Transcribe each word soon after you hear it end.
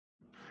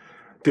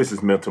This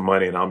is Mental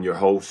Money, and I'm your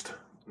host,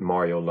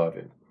 Mario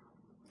Lovin.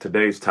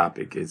 Today's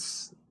topic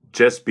is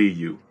just be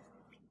you.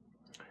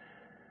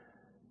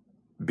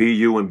 Be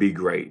you and be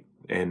great.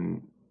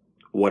 And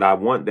what I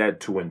want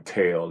that to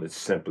entail is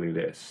simply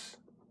this.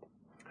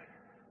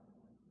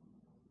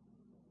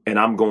 And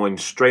I'm going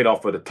straight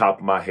off of the top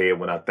of my head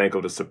when I think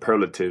of the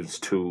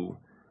superlatives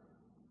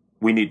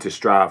we need to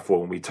strive for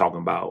when we're talking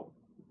about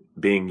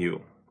being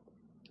you.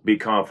 Be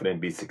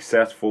confident, be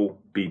successful,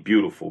 be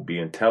beautiful, be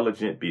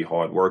intelligent, be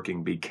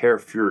hardworking, be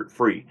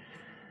carefree,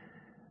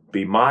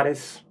 be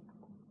modest,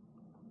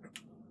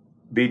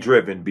 be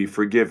driven, be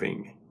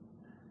forgiving,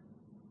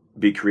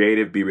 be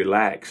creative, be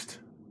relaxed.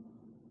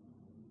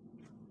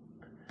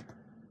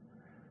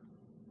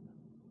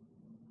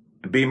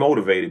 Be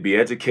motivated, be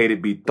educated,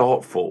 be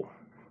thoughtful,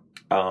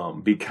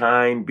 be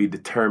kind, be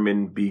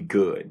determined, be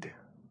good.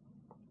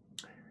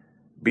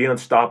 Be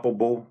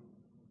unstoppable,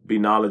 be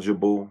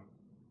knowledgeable,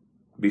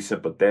 be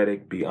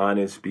sympathetic, be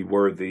honest, be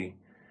worthy,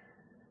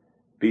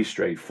 be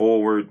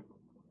straightforward,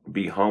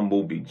 be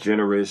humble, be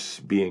generous,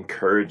 be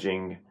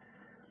encouraging,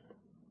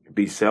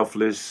 be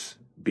selfless,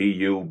 be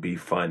you, be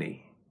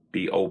funny,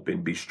 be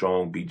open, be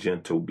strong, be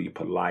gentle, be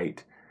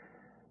polite,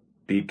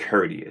 be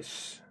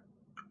courteous.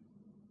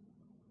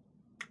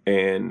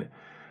 And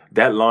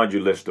that laundry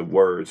list of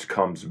words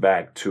comes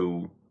back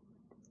to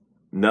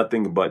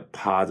nothing but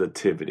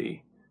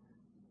positivity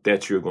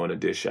that you're going to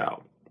dish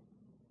out.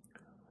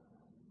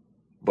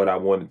 But I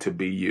want it to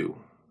be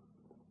you,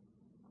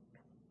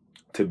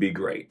 to be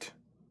great.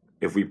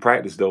 If we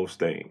practice those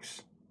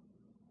things,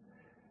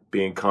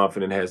 being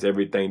confident has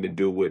everything to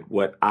do with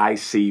what I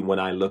see when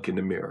I look in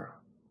the mirror.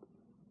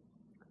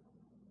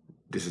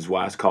 This is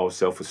why it's called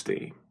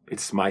self-esteem.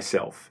 It's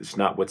myself. It's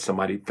not what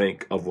somebody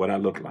think of what I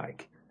look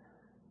like.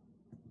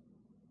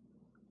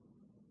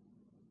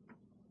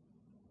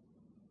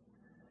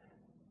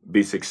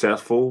 Be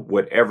successful,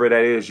 whatever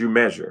that is you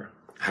measure,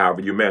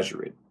 however you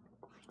measure it.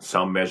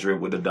 Some measure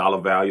it with a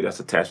dollar value that's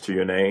attached to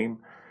your name.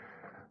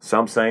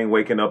 Some saying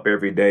waking up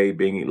every day,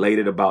 being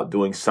elated about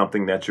doing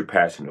something that you're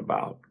passionate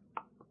about.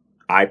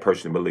 I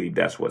personally believe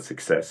that's what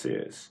success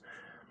is.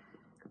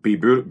 Be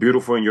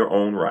beautiful in your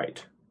own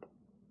right.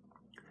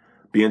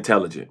 Be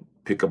intelligent.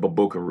 Pick up a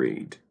book and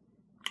read.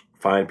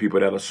 Find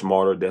people that are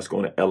smarter that's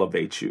going to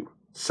elevate you,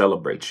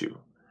 celebrate you.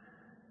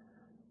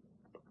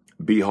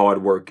 Be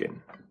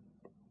hardworking.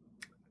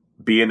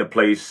 Be in a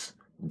place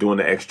doing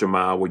the extra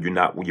mile where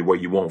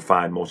you won't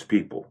find most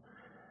people.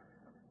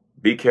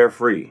 Be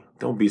carefree.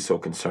 Don't be so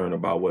concerned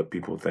about what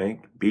people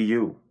think. Be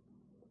you.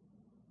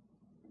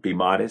 Be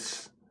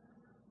modest.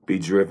 Be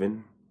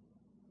driven.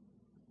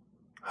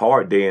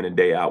 Hard day in and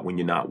day out when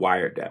you're not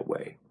wired that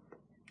way.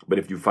 But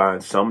if you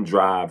find some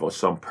drive or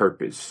some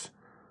purpose,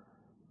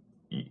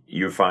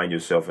 you find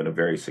yourself in a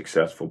very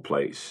successful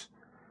place.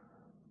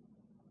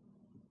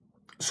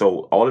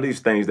 So all of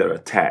these things that are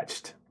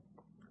attached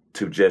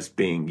to just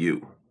being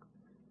you.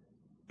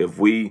 If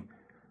we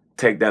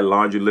take that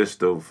laundry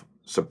list of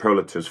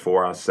superlatives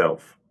for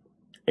ourselves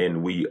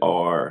and we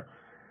are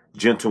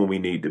gentle when we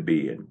need to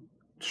be and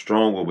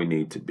strong when we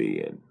need to be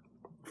and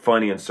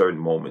funny in certain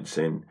moments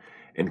and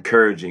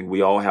encouraging,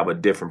 we all have a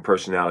different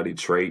personality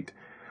trait.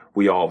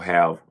 We all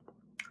have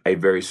a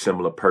very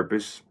similar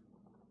purpose.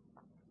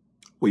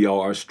 We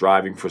all are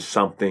striving for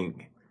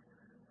something.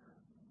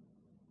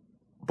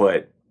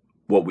 But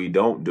what we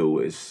don't do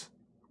is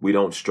we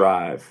don't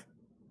strive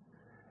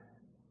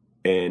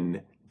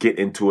and get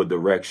into a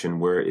direction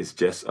where it's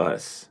just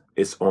us.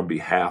 It's on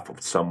behalf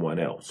of someone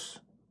else.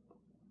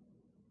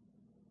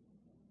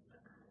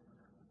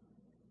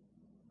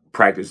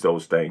 Practice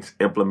those things.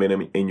 Implement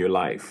them in your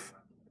life.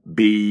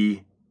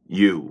 Be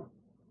you.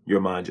 Your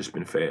mind just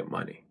been fed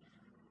money.